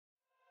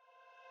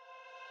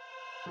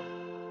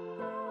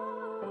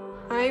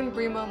I'm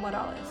Brimo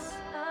Morales,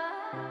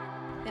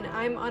 and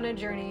I'm on a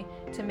journey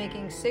to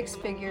making six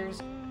figures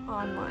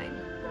online.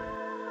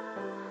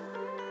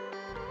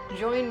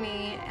 Join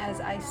me as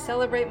I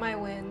celebrate my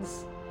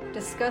wins,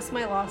 discuss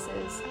my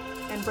losses,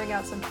 and bring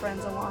out some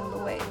friends along the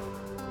way.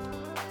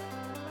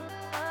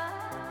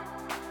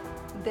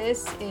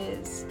 This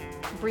is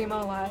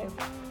Brimo Live,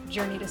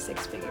 Journey to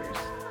Six Figures.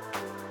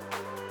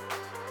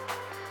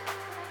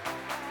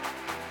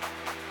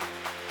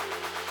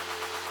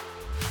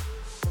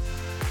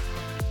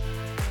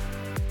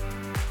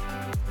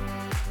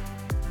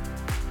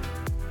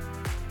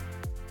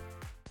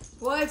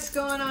 What's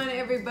going on,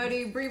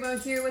 everybody?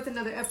 Brimo here with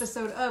another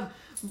episode of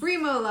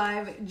Brimo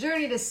Live,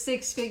 Journey to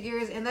Six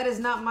Figures, and that is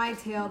not my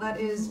tale, that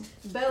is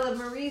Bella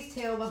Marie's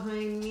tale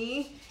behind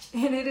me,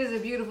 and it is a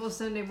beautiful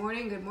Sunday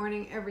morning. Good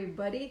morning,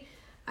 everybody.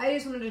 I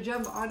just wanted to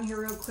jump on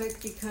here real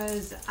quick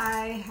because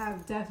I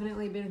have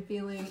definitely been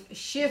feeling a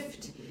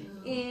shift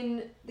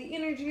in the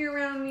energy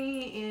around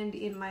me and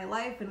in my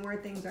life and where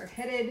things are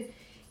headed.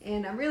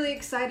 And I'm really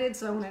excited,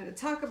 so I wanted to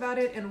talk about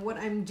it and what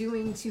I'm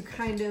doing to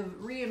kind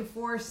of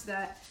reinforce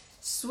that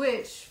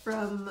switch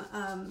from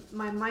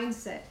my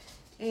mindset.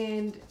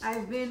 And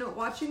I've been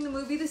watching the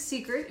movie The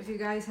Secret. If you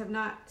guys have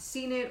not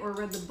seen it or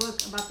read the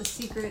book about The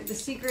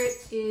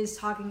Secret is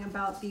talking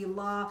about the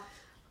law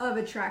of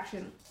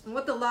attraction. And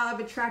what the law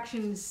of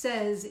attraction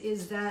says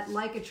is that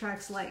like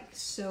attracts like.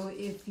 So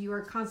if you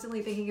are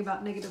constantly thinking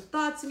about negative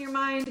thoughts in your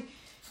mind,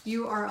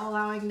 you are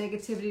allowing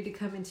negativity to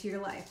come into your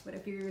life. But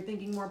if you're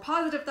thinking more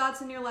positive thoughts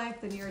in your life,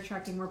 then you're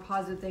attracting more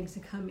positive things to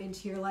come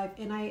into your life.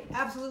 And I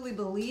absolutely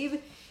believe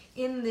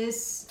in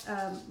this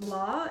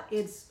law.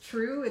 It's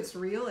true, it's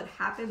real, it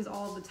happens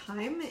all the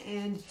time,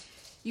 and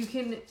you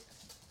can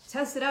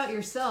test it out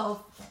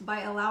yourself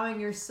by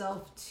allowing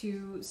yourself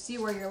to see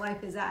where your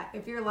life is at.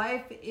 If your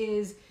life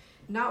is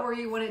not where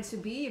you want it to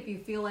be, if you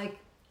feel like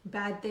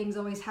bad things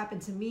always happen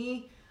to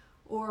me,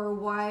 or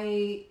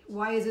why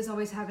is this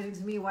always happening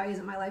to me, why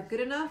isn't my life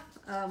good enough,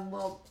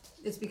 well,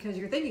 it's because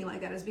you're thinking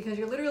like that. It's because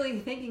you're literally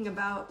thinking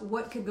about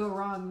what could go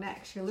wrong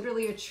next. You're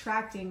literally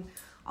attracting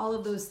all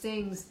of those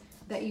things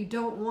that you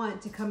don't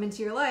want to come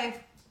into your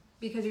life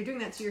because you're doing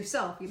that to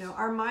yourself. You know,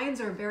 our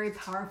minds are very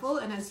powerful,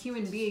 and as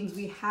human beings,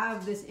 we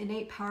have this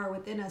innate power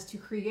within us to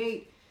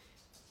create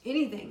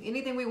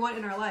anything we want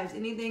in our lives,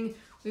 anything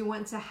we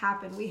want to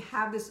happen. We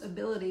have this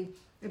ability,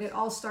 and it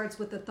all starts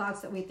with the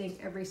thoughts that we think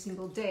every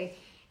single day.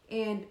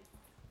 And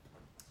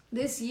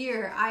this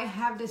year, I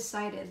have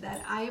decided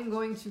that I am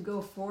going to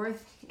go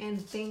forth and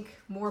think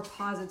more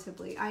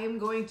positively. I am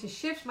going to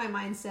shift my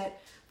mindset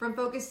from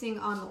focusing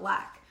on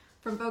lack,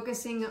 from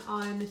focusing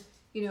on,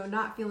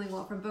 not feeling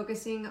well, from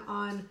focusing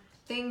on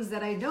things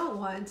that I don't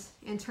want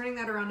and turning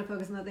that around to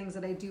focus on the things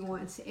that I do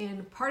want.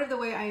 And part of the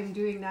way I am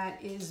doing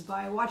that is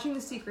by watching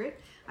The Secret.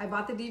 I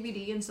bought the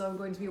DVD, and so I'm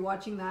going to be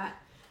watching that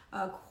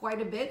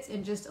quite a bit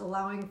and just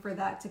allowing for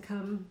that to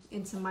come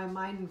into my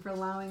mind and for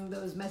allowing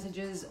those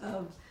messages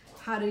of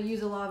how to use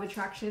the law of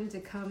attraction to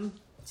come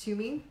to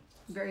me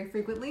very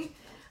frequently.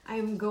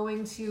 I'm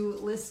going to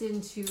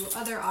listen to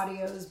other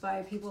audios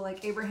by people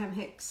like Abraham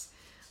Hicks,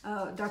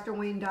 Dr.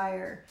 Wayne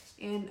Dyer,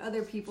 and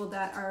other people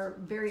that are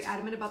very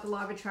adamant about the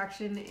law of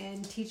attraction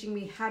and teaching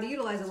me how to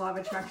utilize the law of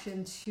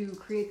attraction to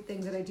create the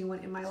things that I do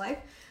want in my life.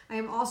 I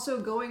am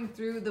also going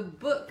through the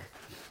book,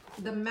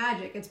 The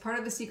Magic. It's part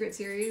of the Secret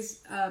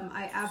series.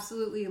 I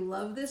absolutely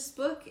love this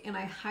book, and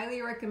I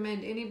highly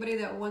recommend anybody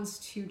that wants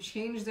to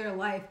change their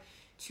life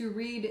to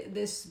read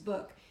this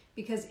book,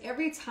 because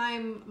every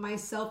time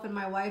myself and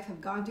my wife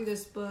have gone through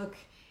this book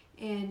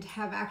and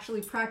have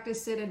actually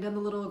practiced it and done the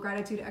little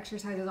gratitude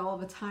exercises all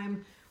the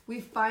time,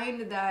 we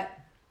find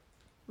that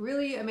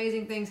really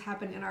amazing things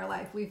happen in our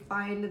life. We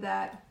find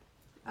that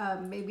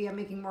maybe I'm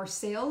making more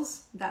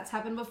sales. That's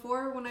happened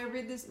before when I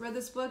read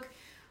this book.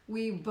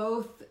 We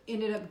both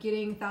ended up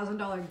getting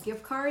 $1,000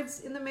 gift cards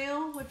in the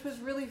mail, which was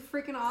really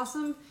freaking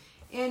awesome.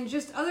 And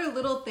just other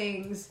little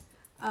things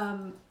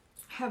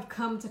have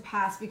come to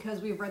pass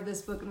because we've read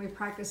this book and we've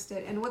practiced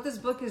it. And what this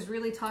book is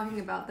really talking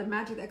about, the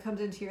magic that comes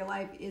into your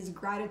life, is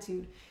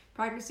gratitude.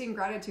 Practicing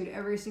gratitude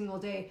every single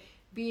day,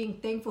 being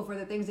thankful for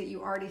the things that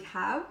you already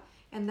have.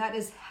 And that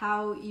is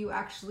how you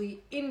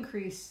actually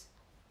increase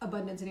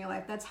abundance in your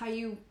life. That's how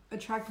you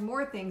attract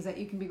more things that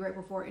you can be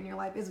grateful for in your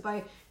life, is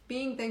by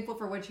being thankful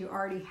for what you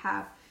already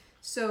have.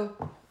 So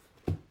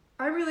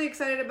I'm really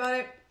excited about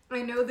it.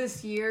 I know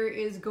this year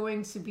is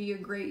going to be a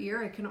great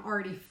year. I can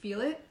already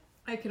feel it.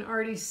 I can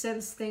already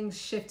sense things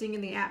shifting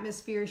in the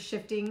atmosphere,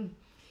 shifting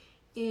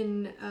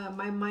in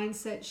my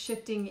mindset,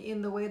 shifting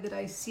in the way that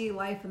I see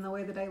life and the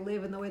way that I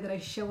live and the way that I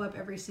show up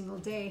every single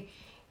day.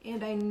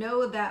 And I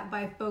know that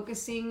by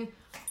focusing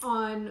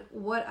on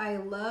what I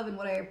love and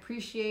what I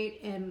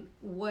appreciate and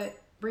what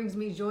brings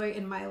me joy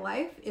in my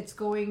life, it's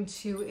going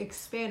to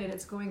expand and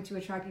it's going to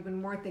attract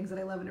even more things that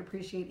I love and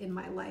appreciate in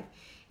my life.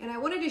 And I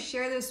wanted to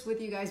share this with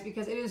you guys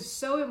because it is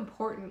so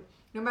important,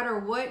 no matter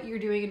what you're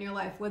doing in your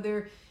life,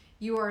 whether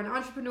you are an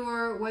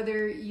entrepreneur,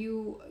 whether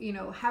you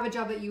have a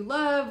job that you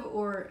love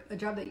or a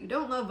job that you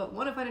don't love but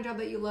want to find a job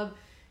that you love,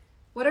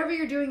 whatever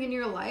you're doing in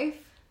your life,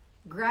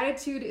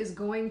 gratitude is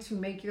going to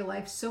make your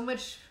life so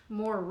much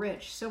more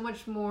rich, so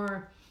much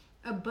more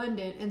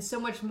abundant, and so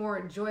much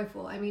more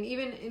joyful. I mean,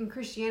 even in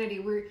Christianity,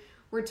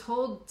 we're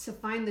told to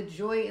find the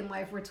joy in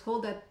life. We're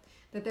told that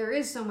there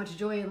is so much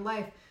joy in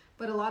life,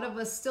 but a lot of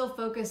us still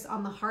focus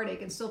on the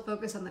heartache and still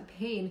focus on the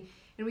pain.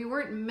 And we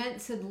weren't meant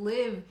to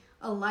live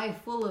a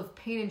life full of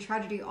pain and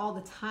tragedy all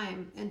the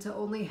time and to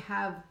only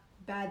have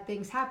bad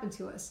things happen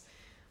to us.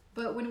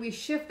 But when we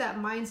shift that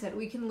mindset,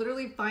 we can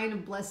literally find a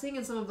blessing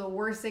in some of the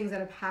worst things that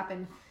have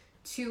happened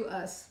to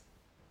us.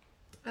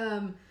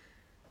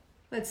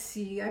 Let's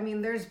see. I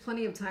mean, there's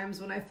plenty of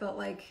times when I felt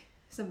like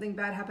something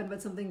bad happened,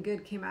 but something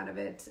good came out of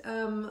it.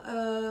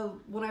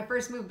 When I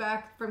first moved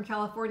back from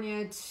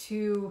California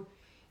to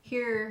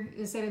here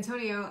in San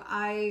Antonio,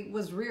 I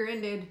was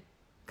rear-ended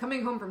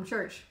coming home from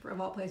church, of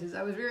all places.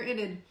 I was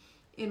rear-ended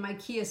in my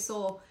Kia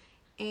Soul,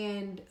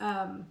 and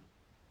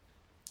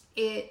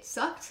it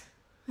sucked.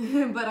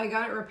 But I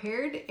got it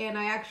repaired, and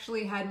I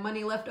actually had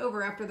money left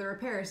over after the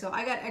repair. So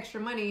I got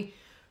extra money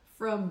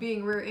from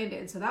being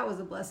rear-ended. So that was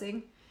a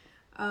blessing.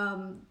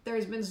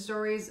 There's been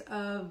stories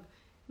of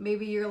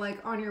maybe you're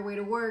like on your way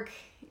to work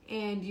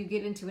and you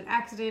get into an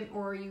accident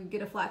or you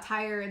get a flat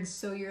tire and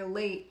so you're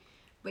late,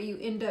 but you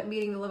end up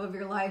meeting the love of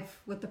your life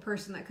with the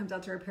person that comes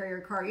out to repair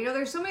your car. You know,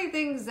 there's so many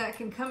things that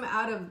can come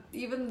out of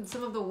even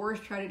some of the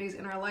worst tragedies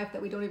in our life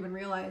that we don't even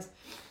realize.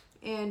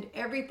 And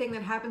everything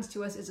that happens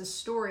to us is a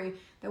story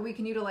that we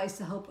can utilize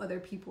to help other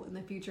people in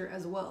the future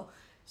as well.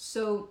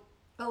 So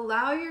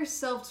allow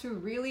yourself to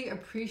really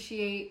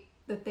appreciate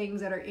the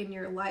things that are in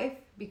your life,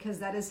 because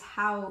that is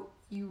how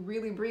you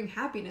really bring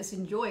happiness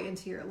and joy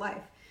into your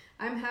life.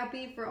 I'm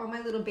happy for all my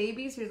little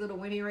babies. Here's little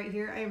Winnie right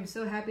here. I am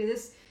so happy.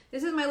 This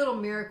is my little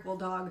miracle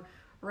dog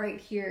right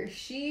here.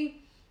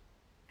 She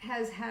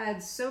has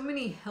had so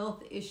many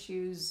health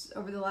issues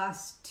over the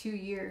last 2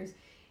 years,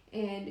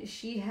 and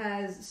she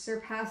has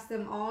surpassed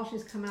them all.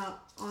 She's come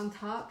out on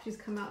top. She's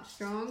come out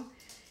strong.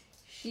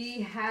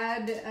 She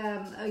had,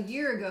 a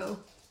year ago,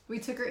 we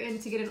took her in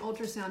to get an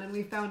ultrasound, and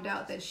we found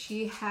out that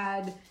she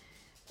had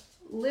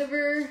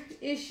liver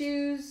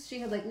issues. She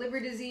had like liver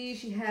disease.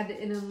 She had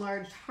an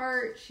enlarged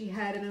heart. She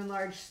had an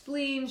enlarged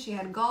spleen. She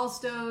had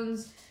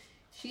gallstones.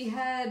 She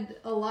had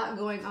a lot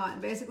going on.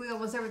 Basically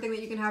almost everything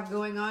that you can have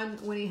going on,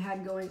 Winnie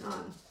had going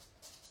on.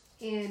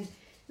 And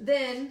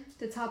then,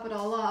 to top it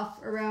all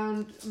off,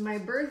 around my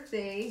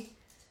birthday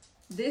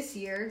this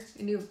year,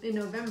 in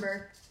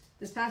November,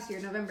 this past year,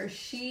 November,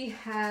 she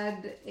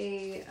had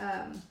a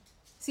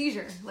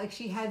seizure. Like,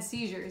 she had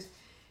seizures.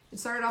 It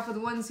started off with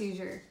one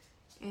seizure,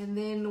 and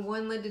then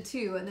one led to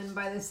two, and then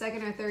by the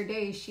second or third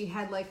day, she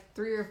had like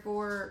 3 or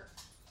 4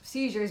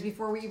 seizures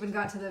before we even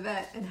got to the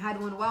vet, and had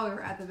one while we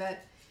were at the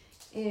vet.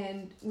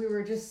 And we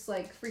were just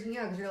like freaking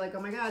out because we were like, oh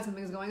my God,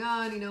 something's going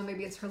on. You know,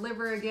 maybe it's her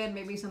liver again.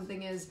 Maybe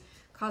something is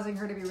causing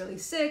her to be really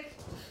sick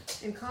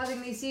and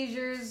causing these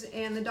seizures.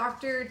 And the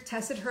doctor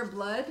tested her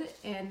blood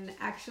and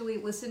actually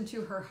listened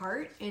to her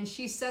heart. And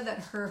she said that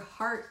her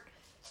heart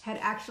had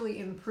actually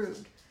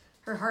improved.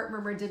 Her heart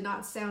murmur did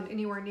not sound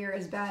anywhere near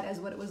as bad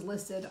as what it was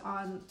listed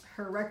on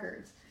her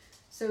records.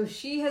 So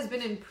she has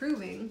been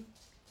improving,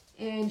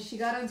 and she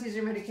got on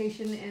seizure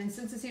medication. And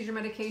since the seizure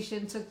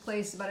medication took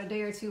place about a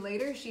day or 2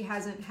 later, she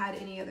hasn't had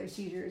any other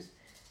seizures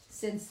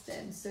since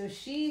then. So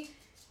she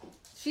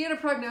had a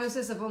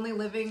prognosis of only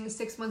living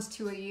 6 months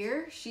to a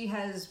year. She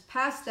has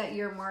passed that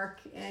year mark,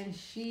 and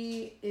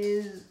she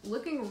is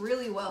looking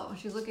really well.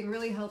 She's looking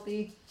really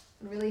healthy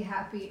and really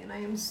happy, and I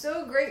am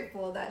so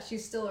grateful that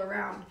she's still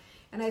around.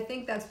 And I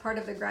think that's part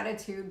of the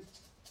gratitude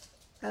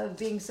of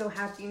being so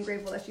happy and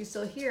grateful that she's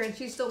still here, and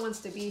she still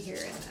wants to be here.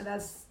 And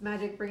that's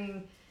magic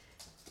bringing,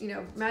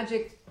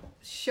 magic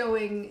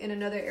showing in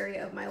another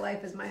area of my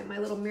life is my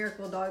little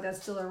miracle dog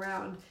that's still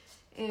around.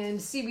 And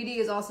CBD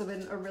has also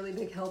been a really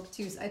big help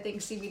too. I think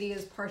CBD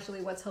is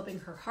partially what's helping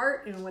her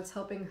heart and what's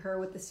helping her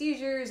with the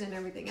seizures and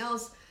everything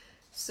else.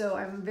 So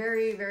I'm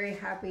very, very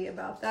happy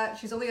about that.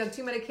 She's only on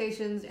 2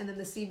 medications, and then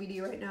the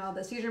CBD right now,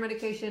 the seizure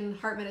medication,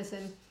 heart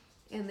medicine,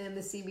 and then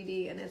the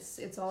CBD, and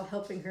it's all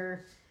helping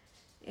her.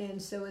 And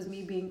so is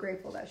me being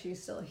grateful that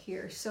she's still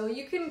here. So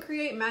you can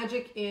create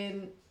magic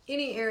in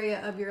any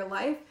area of your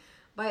life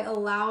by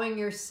allowing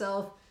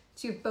yourself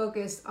to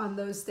focus on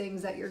those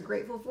things that you're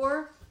grateful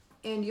for.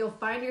 And you'll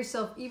find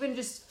yourself even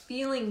just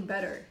feeling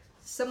better.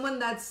 Someone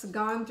that's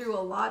gone through a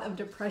lot of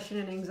depression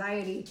and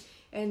anxiety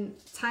and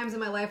times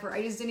in my life where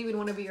I just didn't even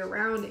want to be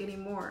around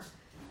anymore.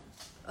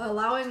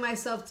 Allowing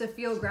myself to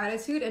feel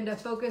gratitude and to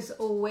focus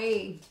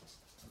away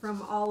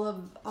from all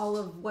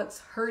of what's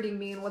hurting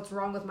me and what's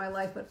wrong with my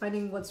life, but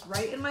finding what's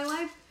right in my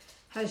life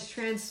has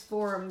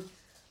transformed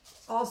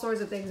all sorts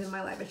of things in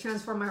my life. It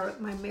transformed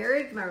my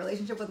marriage, my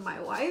relationship with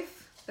my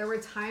wife. There were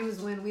times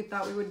when we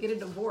thought we would get a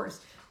divorce.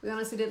 We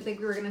honestly didn't think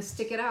we were going to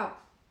stick it out.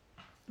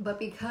 But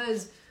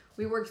because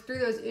we worked through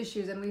those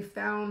issues and we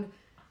found,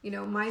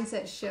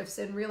 mindset shifts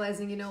and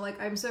realizing,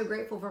 I'm so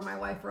grateful for my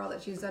wife for all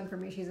that she's done for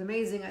me. She's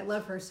amazing. I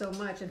love her so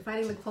much. And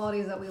finding the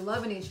qualities that we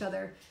love in each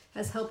other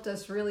has helped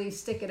us really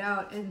stick it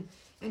out. And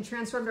and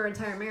transformed our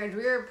entire marriage.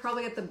 We are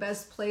probably at the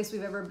best place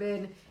we've ever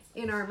been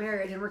in our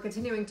marriage, and we're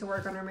continuing to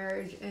work on our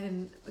marriage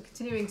and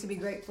continuing to be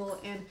grateful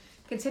and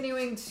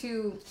continuing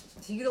to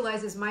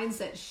utilize this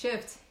mindset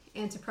shift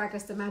and to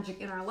practice the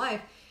magic in our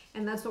life.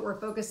 And that's what we're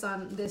focused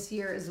on this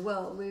year as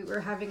well. We were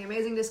having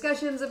amazing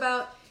discussions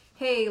about,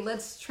 hey,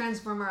 let's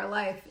transform our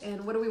life,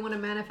 and what do we want to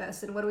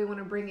manifest, and what do we want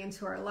to bring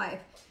into our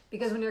life?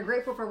 Because when you're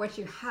grateful for what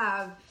you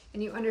have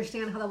and you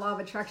understand how the law of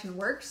attraction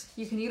works,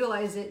 you can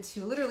utilize it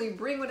to literally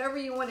bring whatever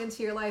you want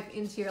into your life.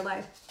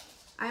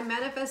 I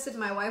manifested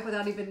my wife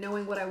without even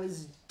knowing what I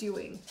was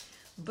doing.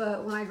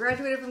 But when I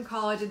graduated from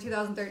college in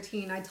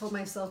 2013, I told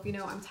myself,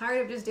 I'm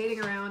tired of just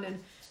dating around and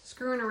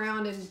screwing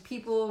around and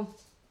people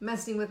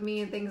messing with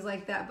me and things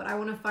like that, but I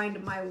want to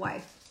find my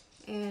wife.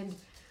 And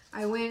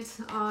I went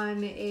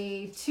on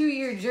a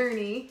 2-year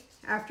journey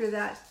after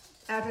that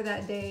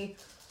day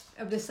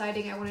of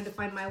deciding I wanted to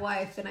find my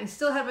wife. And I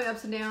still had my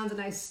ups and downs, and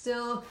I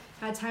still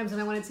had times when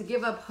I wanted to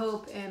give up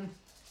hope and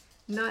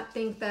not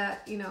think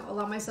that,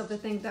 allow myself to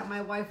think that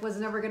my wife was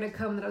never going to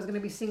come, that I was going to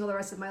be single the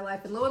rest of my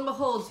life. And lo and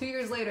behold, 2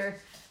 years later,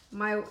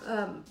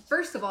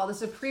 first of all, the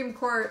Supreme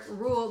Court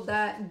ruled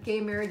that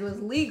gay marriage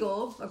was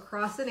legal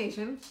across the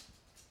nation.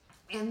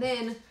 And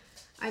then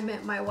I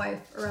met my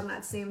wife around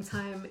that same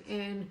time,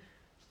 and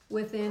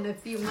within a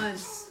few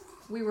months,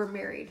 we were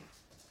married.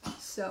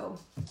 So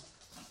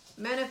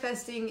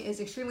manifesting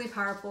is extremely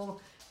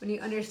powerful when you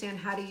understand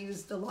how to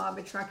use the law of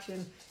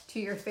attraction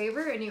to your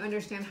favor, and you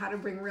understand how to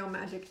bring real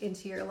magic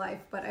into your life.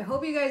 But I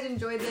hope you guys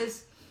enjoyed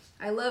this.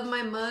 I love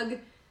my mug.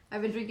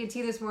 I've been drinking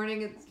tea this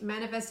morning. It's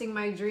manifesting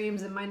my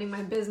dreams and minding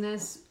my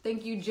business.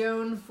 Thank you,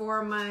 Joan,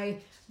 for my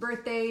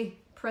birthday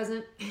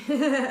present.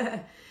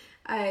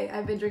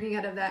 I've been drinking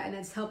out of that, and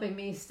it's helping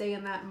me stay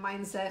in that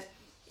mindset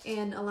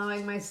and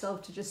allowing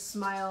myself to just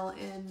smile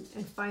and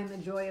find the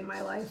joy in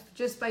my life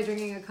just by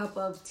drinking a cup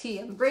of tea.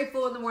 I'm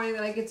grateful in the morning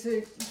that I get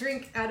to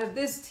drink out of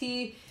this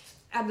tea,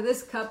 out of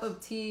this cup of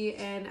tea,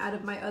 and out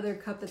of my other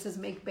cup that says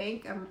Make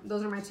Bank.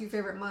 Those are my 2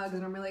 favorite mugs,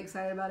 and I'm really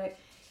excited about it.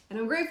 And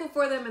I'm grateful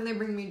for them, and they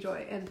bring me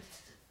joy. And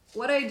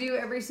what I do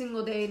every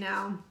single day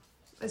now,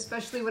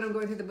 especially when I'm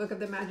going through the Book of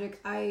the Magic,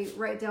 I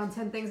write down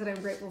 10 things that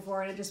I'm grateful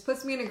for, and it just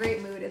puts me in a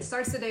great mood. It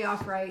starts the day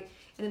off right,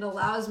 and it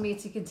allows me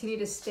to continue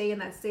to stay in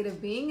that state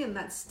of being, in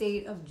that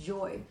state of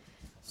joy.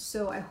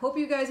 So I hope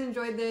you guys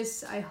enjoyed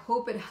this. I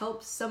hope it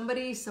helps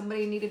somebody.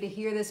 Somebody needed to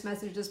hear this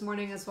message this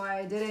morning. That's why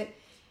I did it.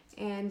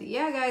 And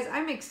yeah, guys,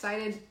 I'm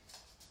excited.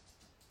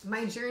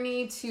 My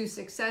journey to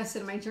success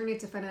and my journey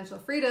to financial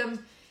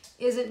freedom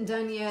isn't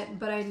done yet,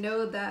 but I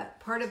know that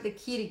part of the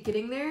key to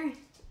getting there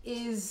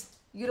is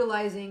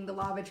utilizing the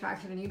law of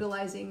attraction and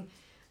utilizing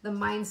the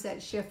mindset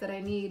shift that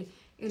I need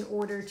in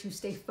order to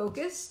stay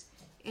focused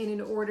and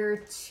in order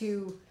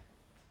to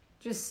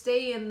just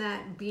stay in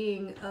that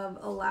being of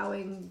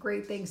allowing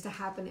great things to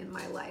happen in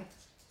my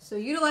life. So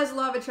utilize the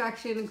law of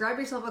attraction, grab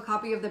yourself a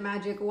copy of The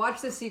Magic,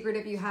 watch The Secret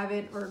if you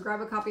haven't, or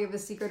grab a copy of The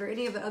Secret or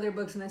any of the other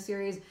books in the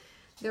series.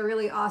 They're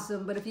really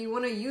awesome. But if you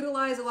want to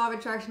utilize the law of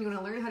attraction, you want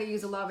to learn how to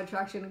use the law of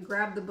attraction,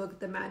 grab the book,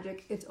 The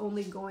Magic. It's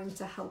only going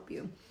to help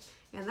you.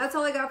 And that's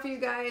all I got for you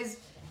guys.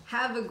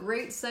 Have a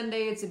great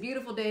Sunday. It's a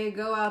beautiful day.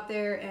 Go out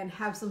there and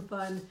have some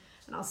fun,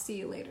 and I'll see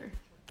you later.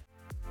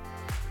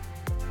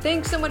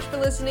 Thanks so much for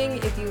listening.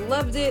 If you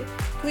loved it,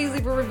 please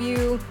leave a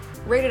review,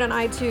 rate it on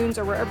iTunes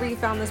or wherever you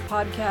found this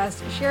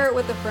podcast. Share it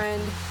with a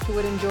friend who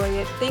would enjoy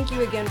it. Thank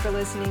you again for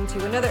listening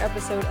to another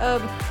episode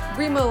of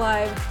Brimo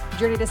Live,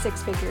 Journey to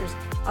Six Figures.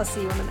 I'll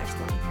see you on the next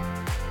one.